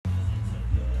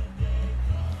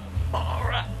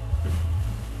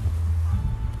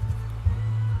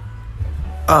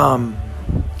Um,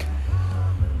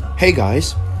 hey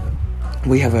guys,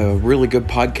 we have a really good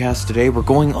podcast today. We're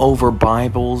going over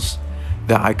Bibles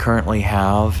that I currently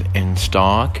have in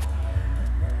stock.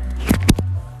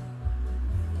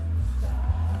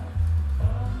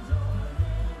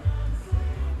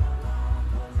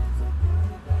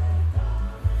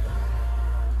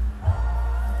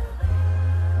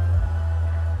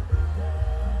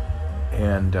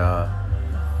 And,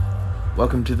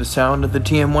 welcome to the sound of the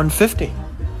TM150.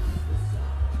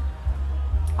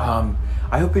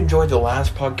 I hope you enjoyed the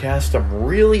last podcast. I'm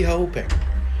really hoping.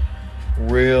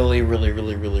 Really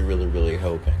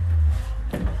hoping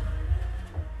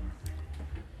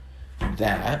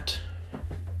that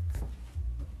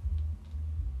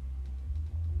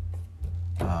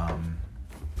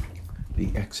the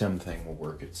XM thing will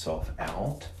work itself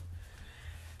out.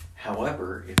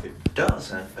 However, if it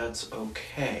doesn't, that's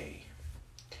okay.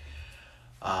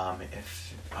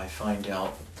 If I find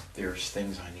out there's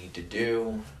things I need to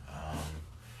do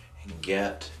and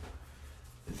get,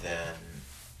 then,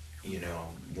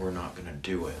 we're not going to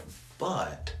do it.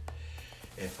 But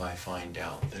if I find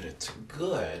out that it's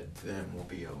good, then we'll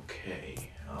be okay.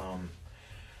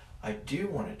 I do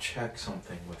want to check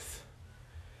something with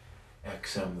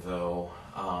XM, though.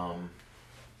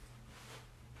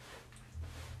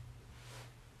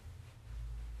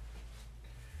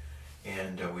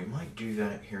 And we might do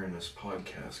that here in this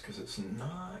podcast because it's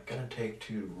not going to take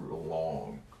too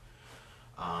long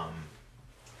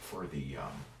for the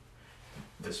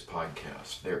this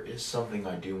podcast. There is something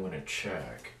I do want to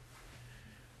check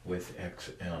with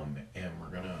XM, and we're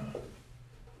going to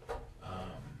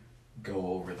go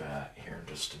over that here in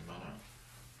just a minute.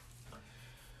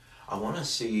 I want to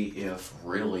see if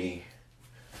really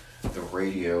the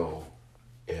radio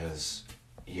is,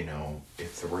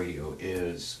 if the radio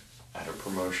is at a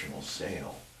promotional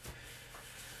sale.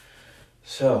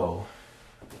 So,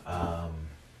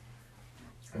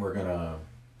 we're gonna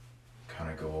kind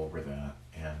of go over that,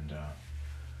 and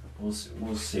we'll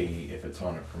see if it's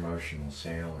on a promotional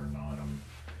sale or not. I'm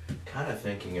kind of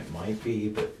thinking it might be,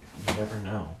 but you never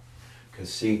know.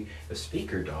 Because see, the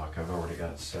speaker dock I've already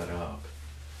got set up.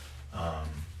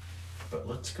 But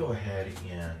let's go ahead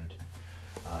and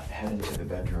head into the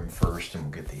bedroom first, and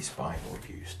we'll get these Bible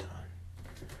reviews done.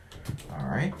 All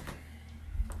right.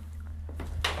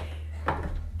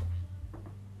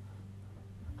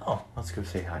 Oh, let's go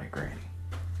say hi to Granny.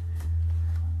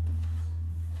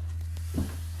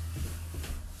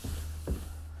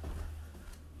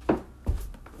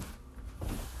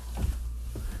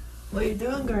 What are you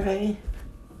doing, Granny?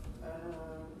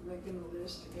 Making a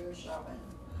list to go shopping.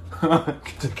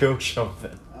 To go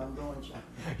shopping. I'm going shopping.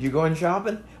 You going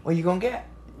shopping? What are you gonna get?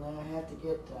 I had to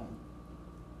get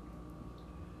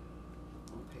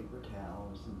paper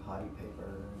towels and potty paper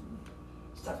and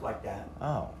stuff like that.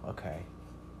 Oh, okay.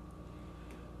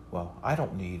 Well, I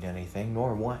don't need anything,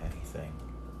 nor want anything.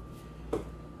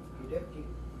 Okey-dokey.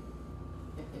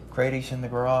 Grady's in the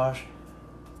garage?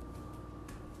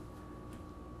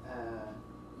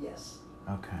 Yes.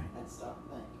 Okay. That's the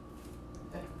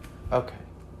thing. Okay.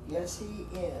 Yes, he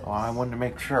is. Well, I wanted to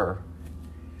make sure.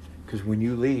 Because when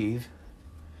you leave,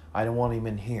 I don't want him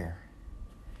in here.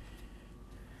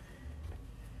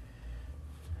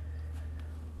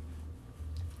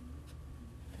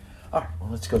 Alright, well,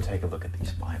 let's go take a look at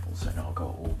these Bibles, and I'll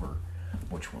go over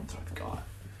which ones I've got.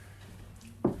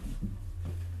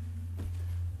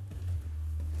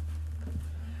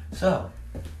 So,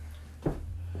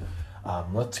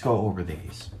 let's go over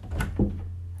these.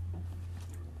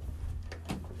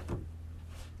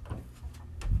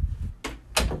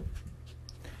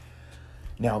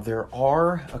 Now, there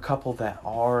are a couple that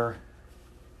are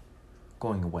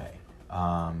going away,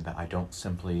 that I don't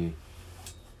simply,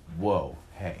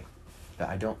 that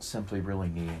I don't simply really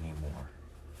need anymore.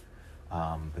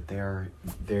 But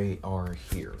they are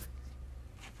here.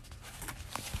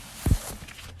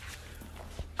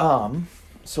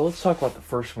 So let's talk about the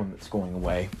first one that's going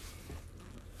away.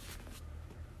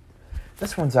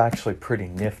 This one's actually pretty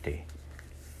nifty.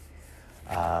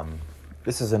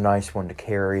 This is a nice one to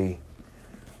carry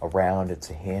around. It's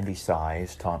a handy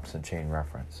size, Thompson chain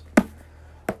reference.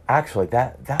 Actually,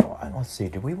 that one, let's see,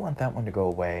 do we want that one to go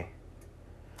away?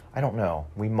 I don't know.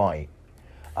 We might.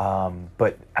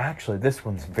 But actually, this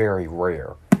one's very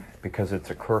rare because it's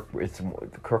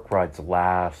Kirkride's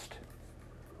last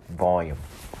volume.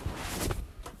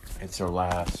 It's their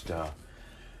last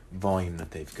volume that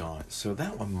they've got. So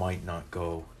that one might not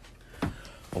go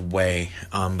away.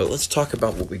 But let's talk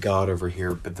about what we got over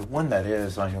here. But the one that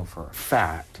is, I know for a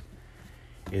fact,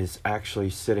 is actually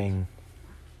sitting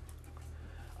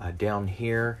down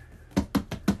here.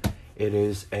 It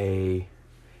is a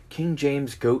King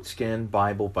James Goatskin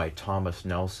Bible by Thomas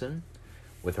Nelson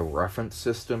with a reference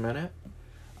system in it.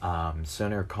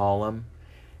 Center column.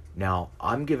 Now,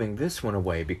 I'm giving this one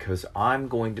away because I'm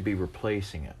going to be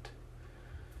replacing it.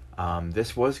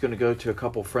 This was going to go to a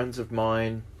couple friends of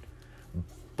mine,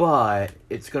 but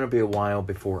it's going to be a while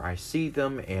before I see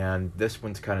them, and this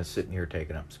one's kind of sitting here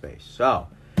taking up space. So,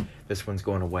 this one's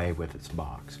going away with its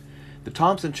box. The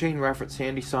Thompson Chain Reference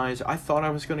Handy Size, I thought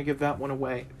I was going to give that one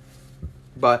away,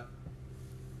 but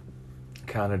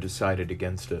kind of decided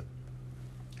against it.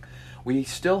 We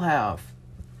still have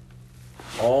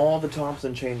all the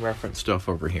Thompson Chain Reference stuff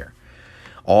over here.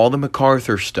 All the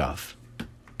MacArthur stuff.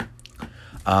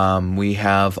 We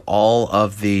have all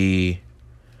of the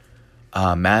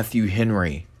Matthew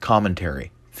Henry commentary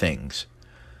things.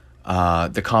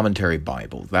 The commentary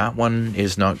Bible. That one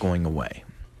is not going away.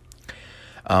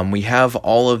 We have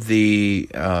all of the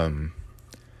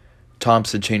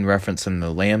Thompson Chain Reference and the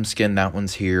Lambskin. That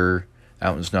one's here. That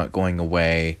one's not going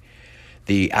away.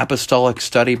 The Apostolic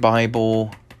Study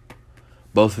Bible,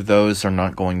 both of those are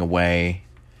not going away.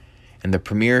 And the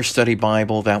Premier Study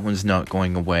Bible, that one's not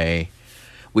going away.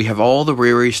 We have all the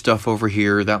Ryrie stuff over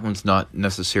here. That one's not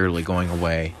necessarily going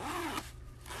away.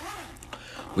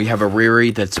 We have a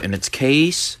Ryrie that's in its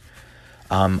case.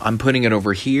 I'm putting it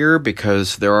over here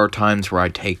because there are times where I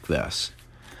take this.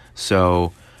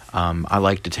 So, I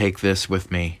like to take this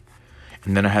with me.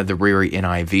 And then I had the Ryrie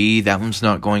NIV. That one's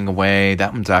not going away.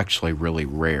 That one's actually really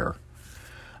rare.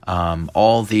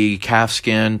 All the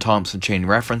calfskin Thompson Chain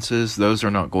References, those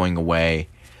are not going away.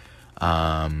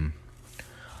 I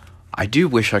do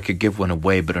wish I could give one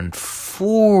away, but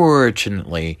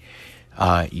unfortunately,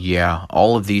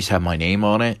 all of these have my name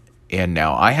on it. And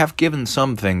now, I have given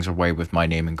some things away with my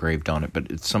name engraved on it, but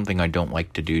it's something I don't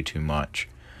like to do too much.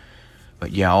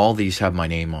 But yeah, all these have my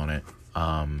name on it.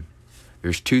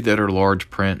 There's 2 that are large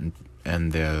print,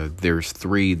 and there's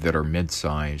 3 that are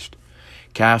mid-sized.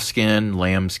 Calfskin,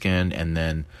 lambskin, and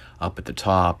then up at the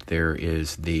top, there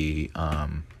is the...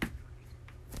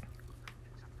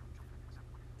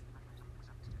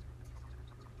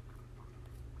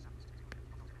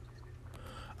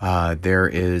 there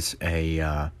is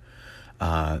a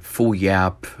full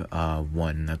yap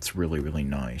one that's really, really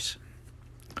nice.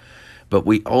 But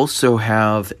we also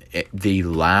have the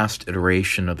last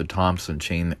iteration of the Thompson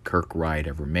chain that Kirk Wright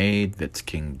ever made. That's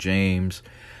King James.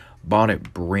 Bought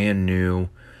it brand new.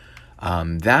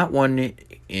 That one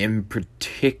in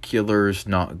particular is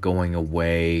not going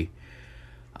away.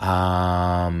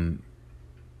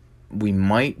 We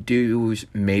might do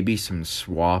maybe some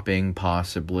swapping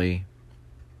possibly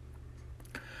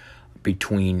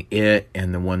between it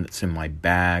and the one that's in my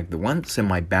bag. The one that's in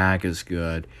my bag is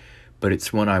good, but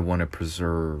it's one I want to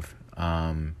preserve.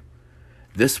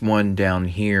 This one down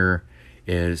here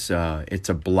is it's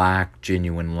a black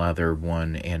genuine leather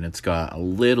one, and it's got a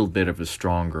little bit of a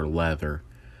stronger leather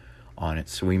on it,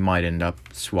 so we might end up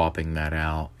swapping that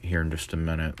out here in just a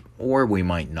minute, or we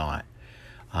might not,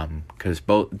 because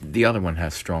both the other one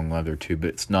has strong leather too, but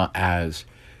it's not as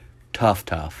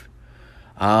tough.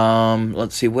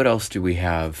 Let's see, what else do we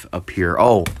have up here?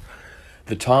 Oh,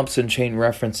 the Thompson Chain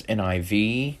Reference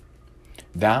NIV.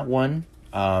 That one,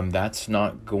 that's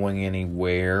not going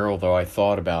anywhere, although I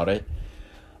thought about it.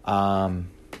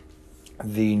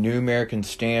 The New American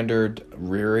Standard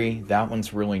Ryrie, that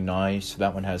one's really nice.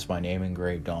 That one has my name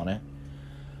engraved on it.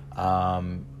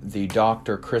 The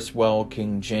Dr. Criswell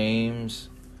King James.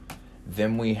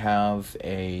 Then we have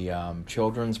a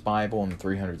children's Bible and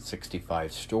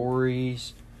 365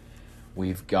 stories.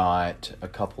 We've got a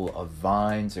couple of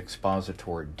Vine's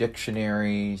expository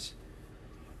dictionaries.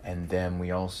 And then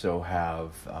we also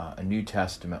have a New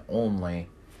Testament only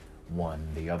one.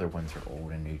 The other ones are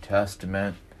Old and New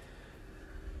Testament.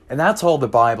 And that's all the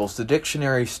Bibles. The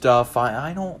dictionary stuff,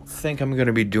 I don't think I'm going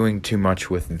to be doing too much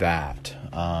with that.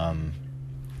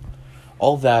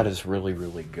 All that is really,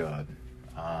 really good.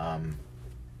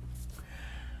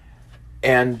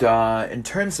 And in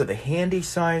terms of the handy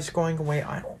size going away,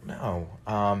 I don't know.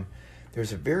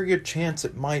 There's a very good chance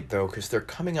it might, though, because they're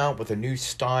coming out with a new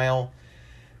style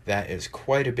that is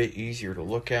quite a bit easier to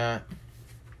look at.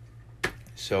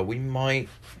 So we might,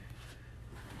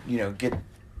 get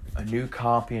a new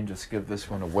copy and just give this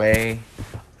one away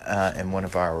in one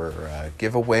of our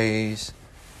giveaways.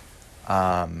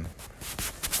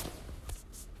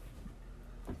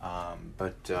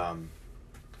 But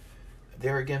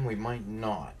there again, we might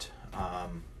not.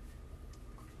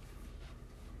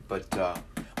 But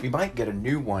we might get a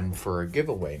new one for a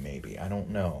giveaway, maybe. I don't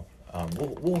know.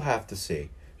 We'll have to see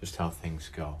just how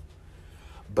things go.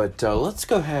 But let's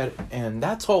go ahead, and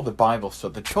that's all the Bible. So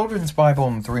the Children's Bible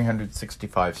and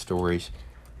 365 Stories.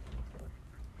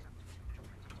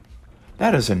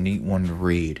 That is a neat one to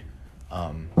read.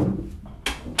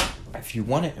 If you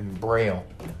want it in Braille,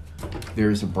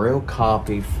 there's a Braille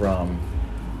copy from,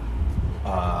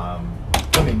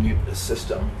 let me mute the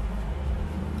system.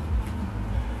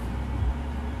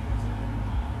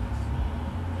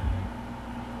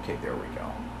 Okay, there we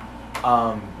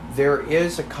go. There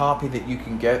is a copy that you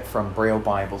can get from Braille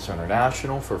Bibles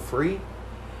International for free.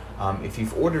 If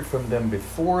you've ordered from them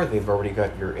before, they've already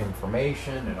got your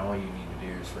information, and all you need to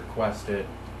do is request it,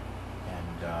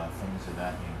 and things of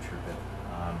that nature. But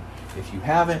if you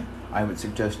haven't, I would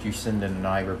suggest you send in an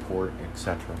iReport,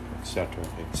 etc., etc.,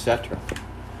 etc.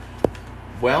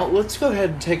 Well, let's go ahead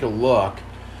and take a look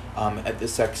at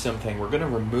this XM thing. We're going to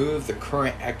remove the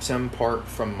current XM part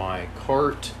from my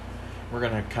cart. We're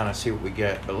going to kind of see what we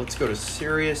get. But let's go to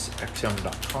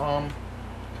SiriusXM.com.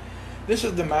 This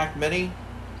is the Mac Mini.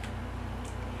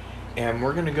 And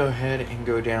we're going to go ahead and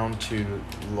go down to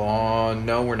Law.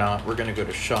 No, we're not. We're going to go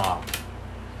to Shop.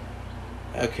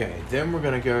 Okay, then we're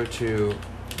going to go to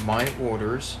My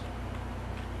Orders.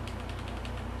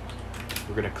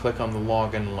 We're going to click on the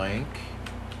login link.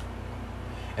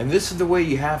 And this is the way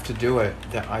you have to do it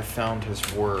that I found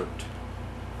has worked.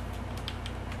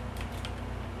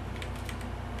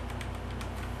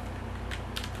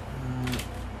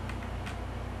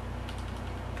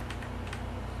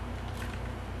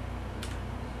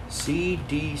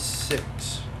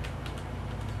 CD6.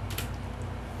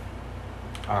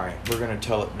 Alright, we're going to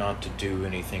tell it not to do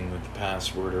anything with the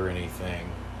password or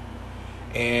anything.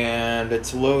 And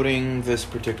it's loading this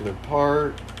particular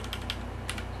part.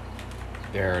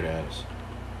 There it is.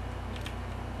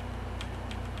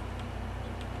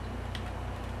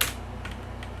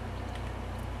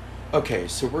 Okay,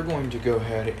 so we're going to go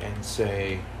ahead and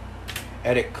say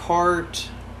edit cart.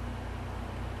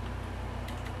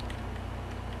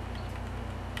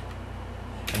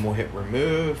 And we'll hit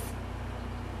remove.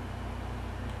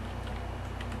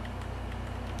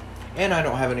 And I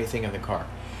don't have anything in the car.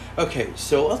 Okay,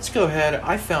 so let's go ahead.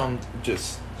 I found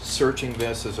just searching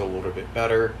this is a little bit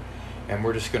better. And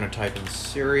we're just going to type in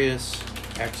Sirius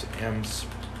XM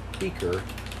speaker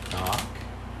dock.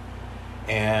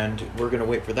 And we're going to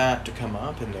wait for that to come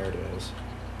up. And there it is.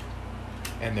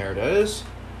 And there it is.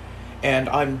 And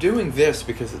I'm doing this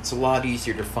because it's a lot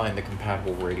easier to find the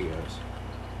compatible radios.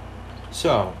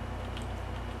 So,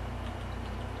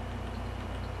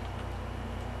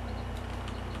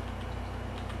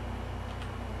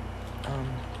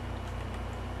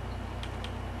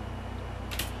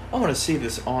 I want to see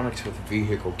this Onyx with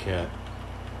vehicle kit.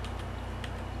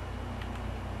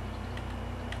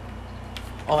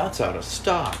 Oh, that's out of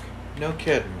stock. No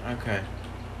kidding. Okay.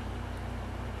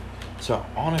 So,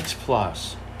 Onyx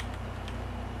Plus.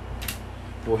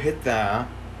 We'll hit that.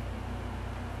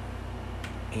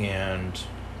 And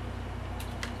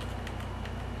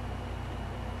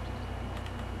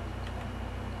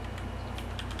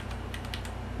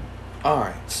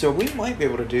alright, so we might be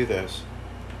able to do this.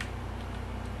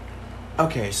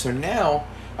 Okay, so now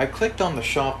I clicked on the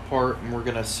shop part and we're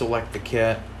going to select the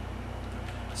kit.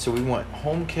 So we want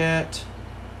home kit.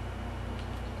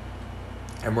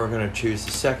 And we're going to choose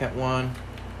the second one.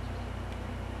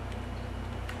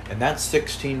 And that's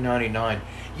 $16.99.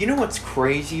 You know what's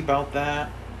crazy about that?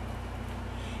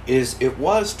 Is it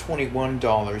was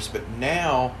 $21, but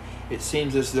now it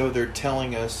seems as though they're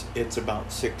telling us it's about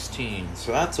 $16.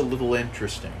 So that's a little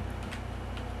interesting.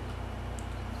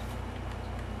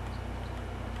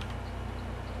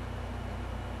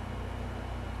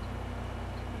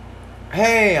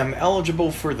 Hey, I'm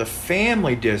eligible for the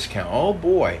family discount. Oh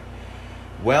boy.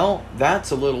 Well, that's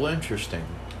a little interesting.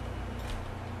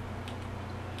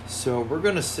 So we're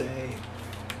going to say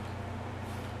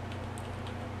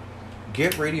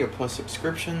Get Radio Plus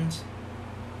subscriptions.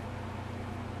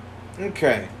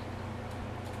 Okay.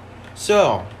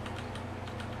 So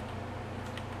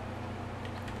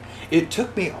it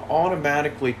took me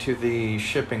automatically to the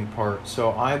shipping part, so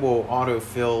I will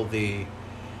autofill the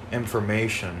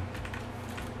information.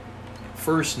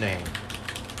 First name.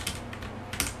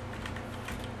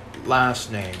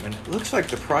 Last name. And it looks like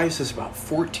the price is about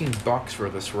 $14 for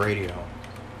this radio.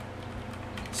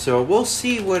 So we'll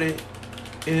see what it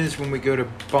is when we go to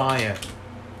buy it.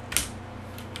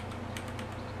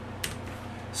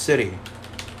 City.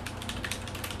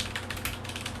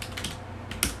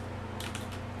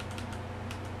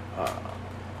 Okay,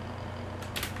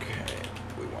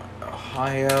 we want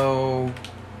Ohio.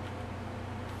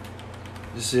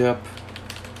 Zip.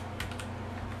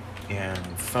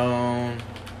 And phone.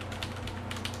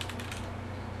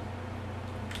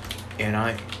 And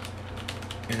I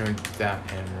entered that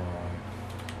in wrong.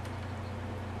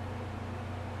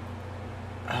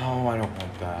 Oh, I don't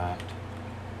want that.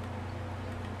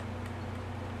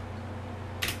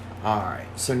 Alright,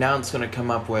 so now it's going to come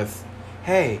up with,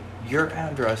 hey, your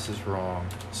address is wrong.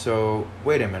 So,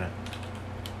 wait a minute.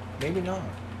 Maybe not.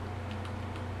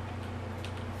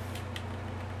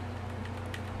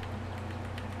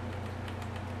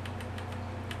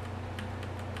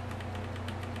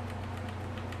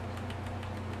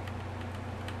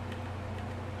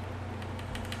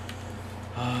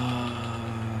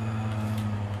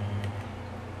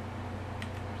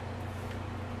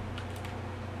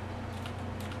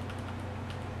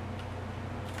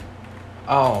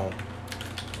 Oh.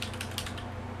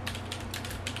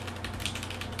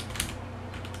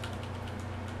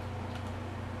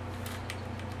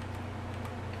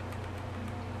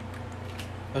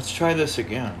 Let's try this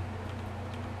again.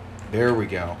 There we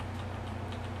go.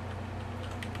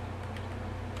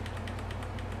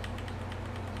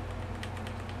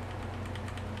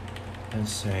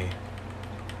 Let's see.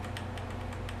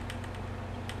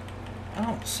 I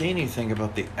don't see anything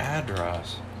about the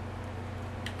address.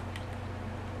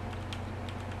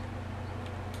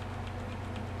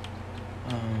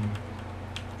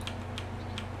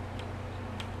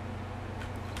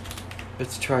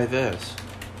 Let's try this.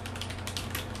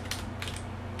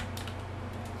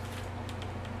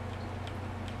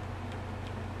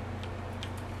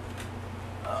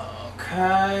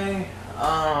 Okay.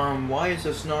 Why is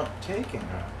this not taking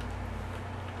it?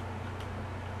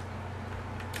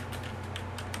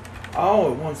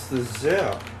 Oh, it wants the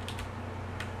zip.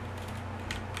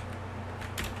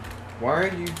 Why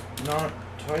are you not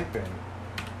typing?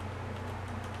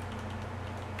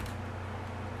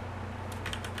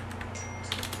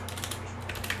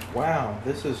 Wow,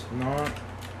 this is not...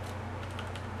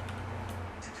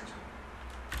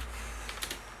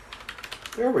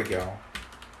 There we go.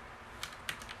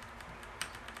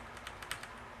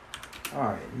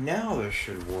 Alright, now this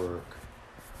should work.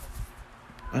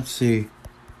 Let's see.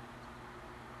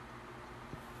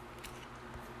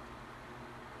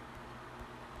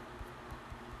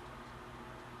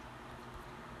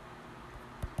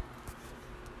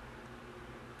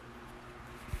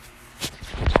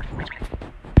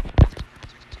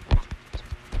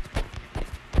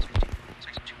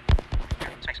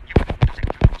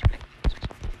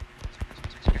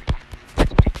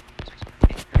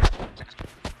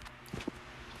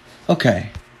 Okay,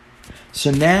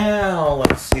 so now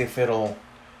let's see if it'll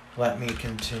let me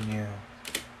continue.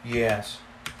 Yes.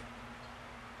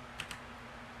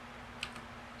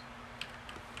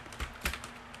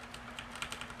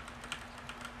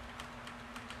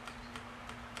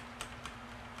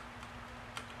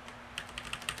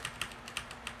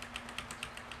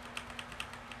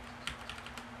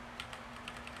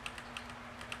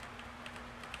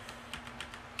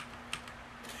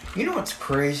 You know what's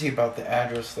crazy about the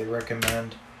address they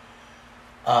recommend?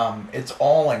 It's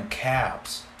all in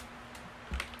caps.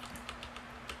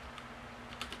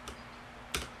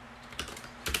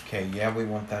 Okay, yeah, we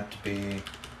want that to be...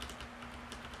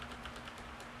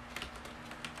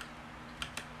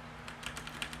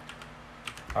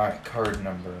 Alright, card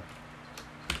number.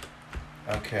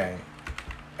 Okay.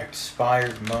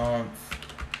 Expired month.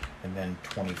 And then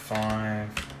 25.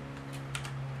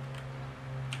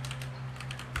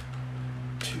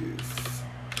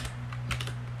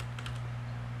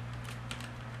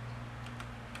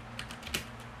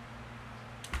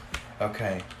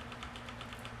 Okay.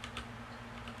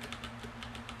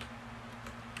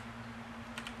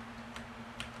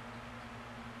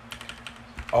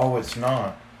 Oh, it's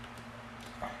not.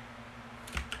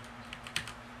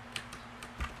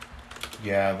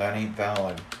 Yeah, that ain't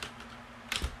valid.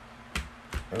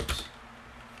 Oops.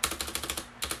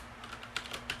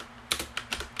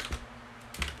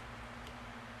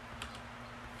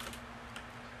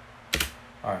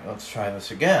 Alright, let's try this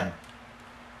again.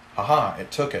 Aha,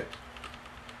 it took it.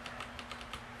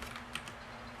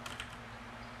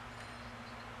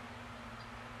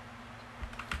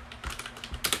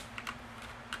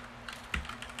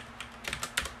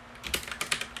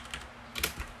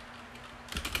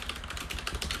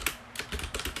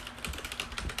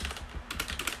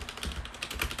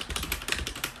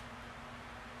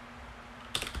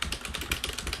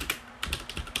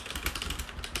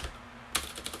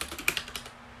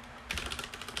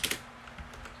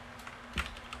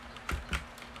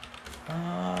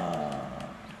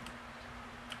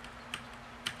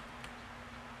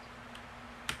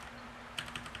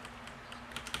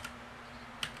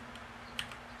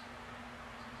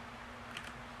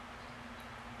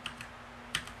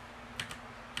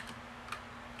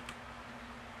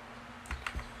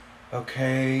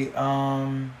 Okay,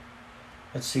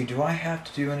 let's see, do I have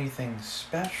to do anything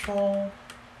special?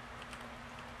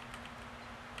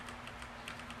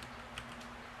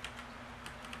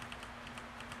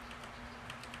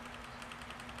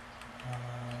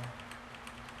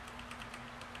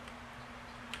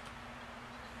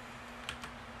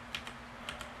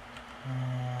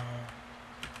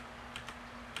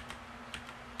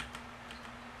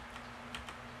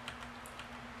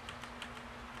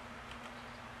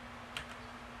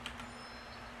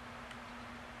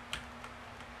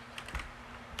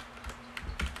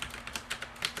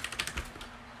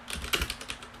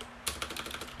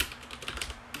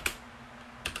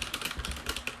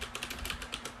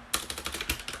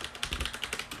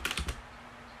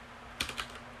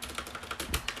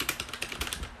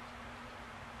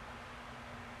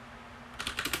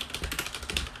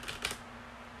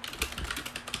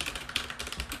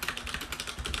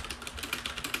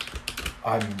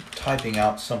 I'm typing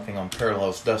out something on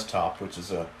Parallels Desktop, which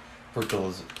is a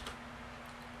virtualization.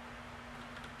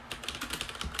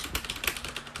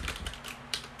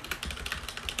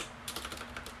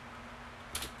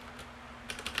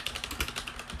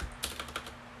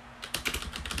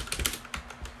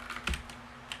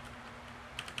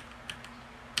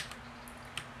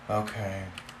 Okay.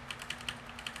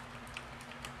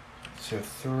 So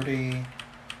 30.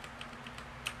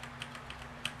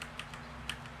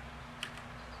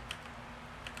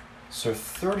 So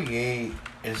 38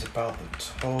 is about the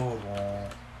total.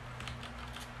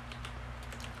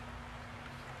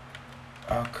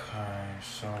 Okay,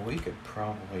 so we could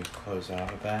probably close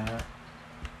out of that.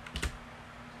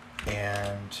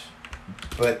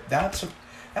 But that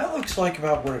looks like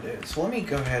about what it is. So let me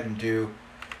go ahead and do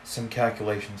some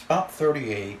calculations. About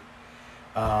 38.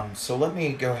 So let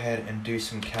me go ahead and do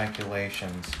some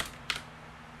calculations.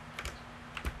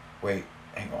 Wait,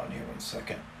 hang on here 1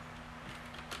 second.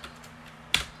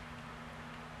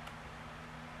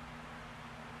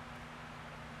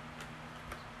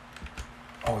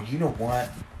 Oh, you know what?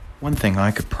 One thing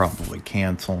I could probably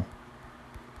cancel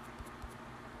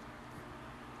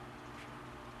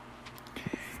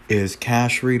is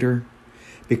Cache Reader,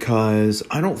 because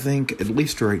I don't think, at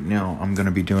least right now, I'm going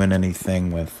to be doing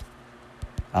anything with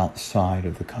outside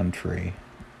of the country.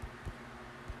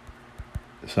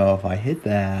 So if I hit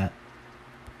that,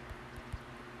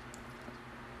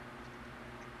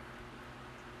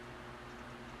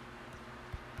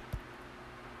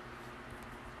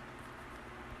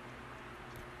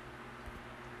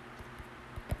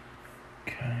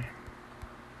 okay,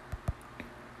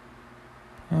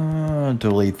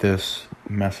 delete this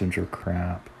messenger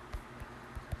crap.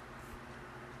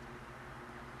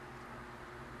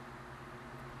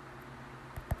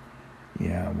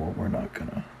 Yeah, well, we're not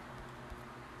gonna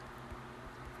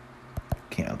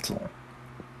cancel.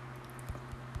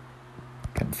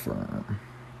 Confirm.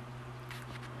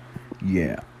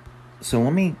 Yeah. So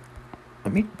let me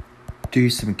do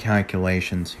some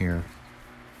calculations here.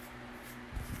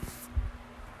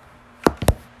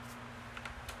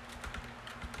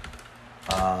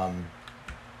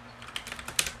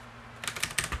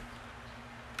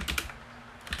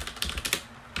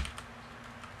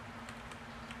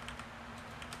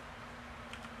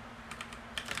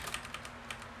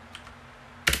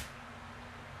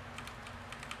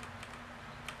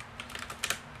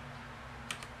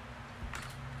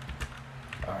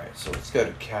 Alright, so let's go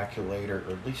to calculator,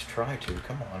 or at least try to.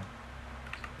 Come on.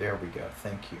 There we go.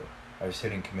 Thank you. I was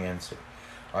hitting Command C.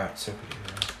 Alright, so we do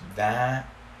that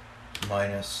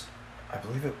minus, I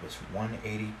believe it was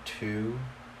 182.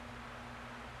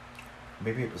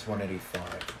 Maybe it was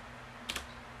 185.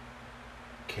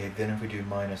 Okay, then if we do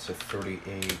minus a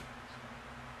 38.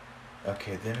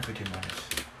 Okay, then if we do minus.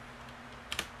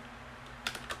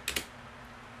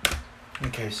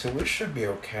 Okay, so we should be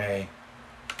okay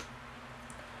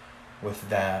with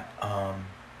that.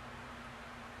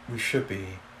 We should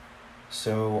be.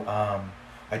 So,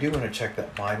 I do want to check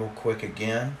that Bible quick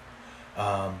again.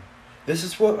 This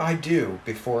is what I do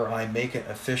before I make it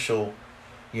official.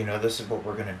 You know, this is what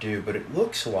we're going to do. But it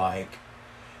looks like,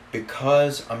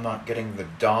 because I'm not getting the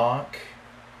dock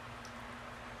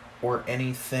or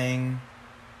anything,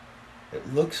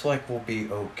 it looks like we'll be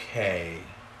okay.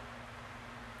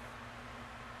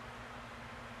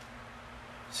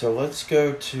 So let's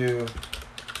go to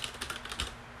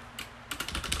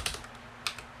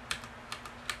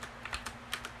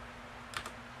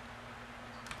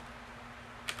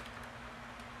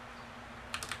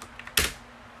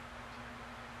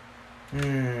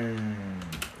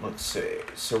let's see.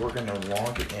 So we're going to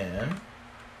log in.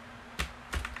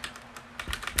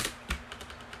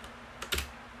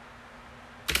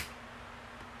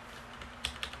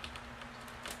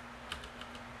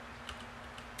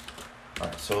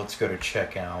 So let's go to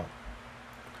checkout.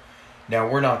 Now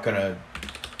we're not gonna.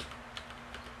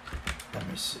 Let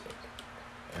me see.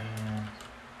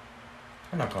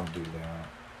 We're not gonna do that.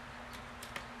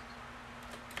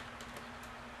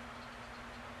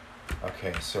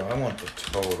 Okay, so I want the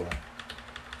total.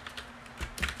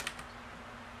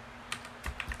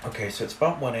 Okay, so it's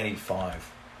about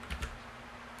 185.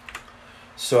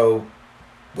 So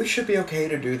we should be okay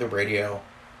to do the radio.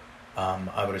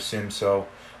 I would assume so.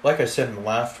 Like I said in the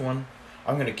last one,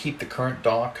 I'm going to keep the current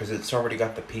dock because it's already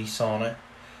got the piece on it.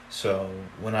 So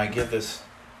when I give this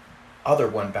other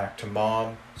one back to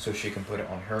Mom so she can put it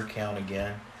on her account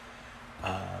again,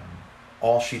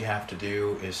 all she'd have to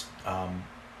do is on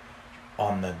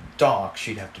the dock,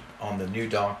 on the new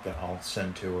dock that I'll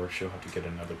send to her, she'll have to get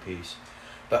another piece.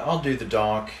 But I'll do the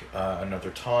dock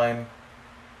another time.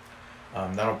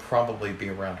 That'll probably be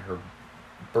around her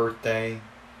birthday.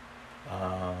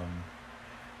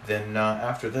 Then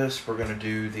after this, we're going to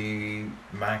do the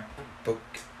MacBook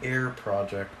Air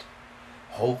project.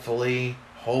 Hopefully.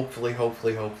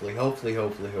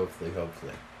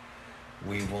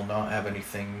 We will not have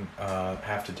anything,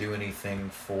 have to do anything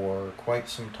for quite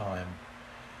some time.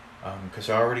 Because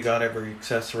I already got every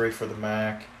accessory for the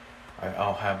Mac.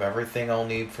 I'll have everything I'll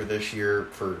need for this year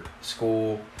for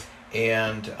school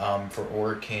and for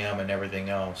OrCam and everything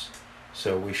else.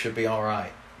 So we should be all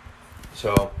right.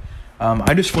 So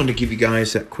I just wanted to give you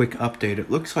guys that quick update.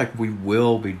 It looks like we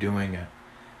will be doing it.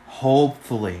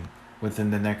 Hopefully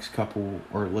within the next couple,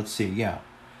 or let's see, yeah.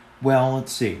 Well,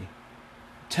 let's see.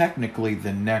 Technically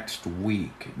the next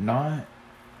week. Not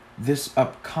this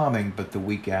upcoming, but the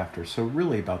week after. So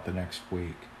really about the next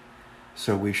week.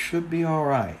 So we should be all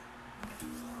right.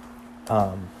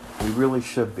 We really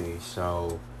should be.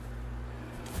 So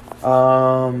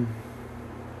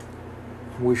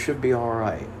we should be all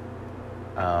right.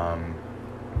 And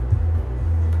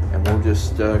we'll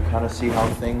just kind of see how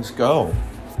things go.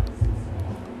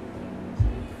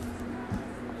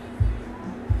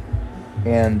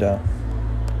 And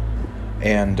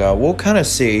we'll kind of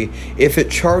see if it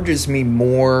charges me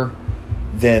more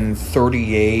than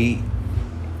 $38,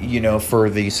 for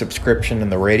the subscription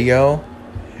and the radio,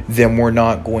 then we're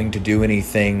not going to do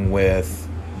anything with,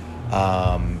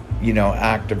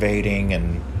 activating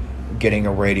and getting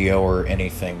a radio or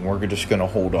anything. We're just going to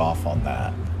hold off on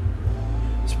that.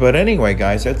 But anyway,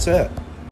 guys, that's it.